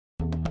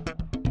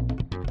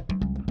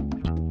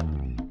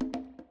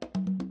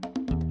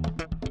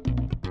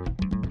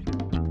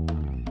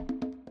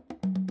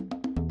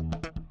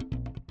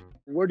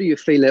Where do you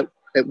feel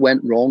it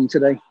went wrong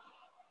today?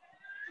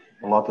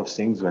 A lot of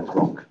things went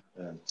wrong,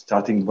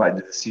 starting by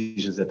the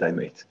decisions that I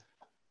made.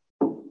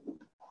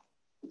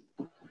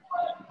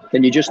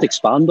 Can you just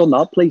expand on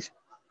that, please?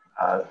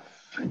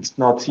 It's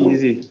not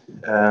easy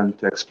to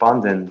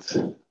expand,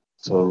 and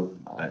so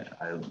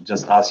I'll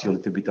just ask you a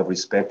little bit of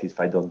respect if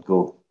I don't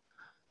go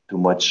too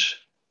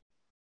much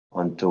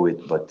onto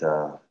it. But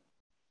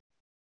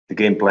the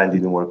game plan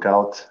didn't work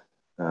out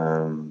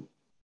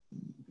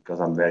because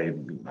I'm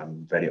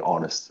very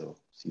honest. So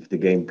if the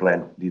game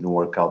plan didn't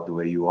work out the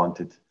way you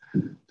wanted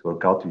to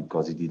work out,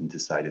 because he didn't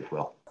decide it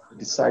well, he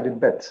decided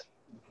bad.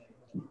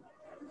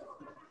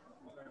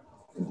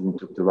 And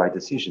took the right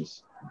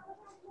decisions.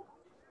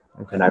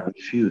 Okay. And I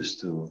refuse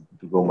to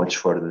go much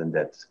further than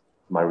that.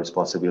 My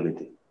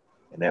responsibility.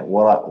 And then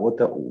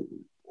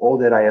all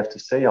that I have to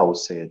say, I will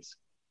say it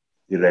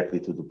directly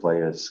to the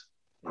players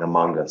and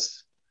among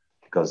us,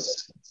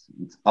 because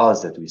it's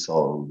us that we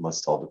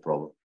must solve the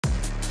problem.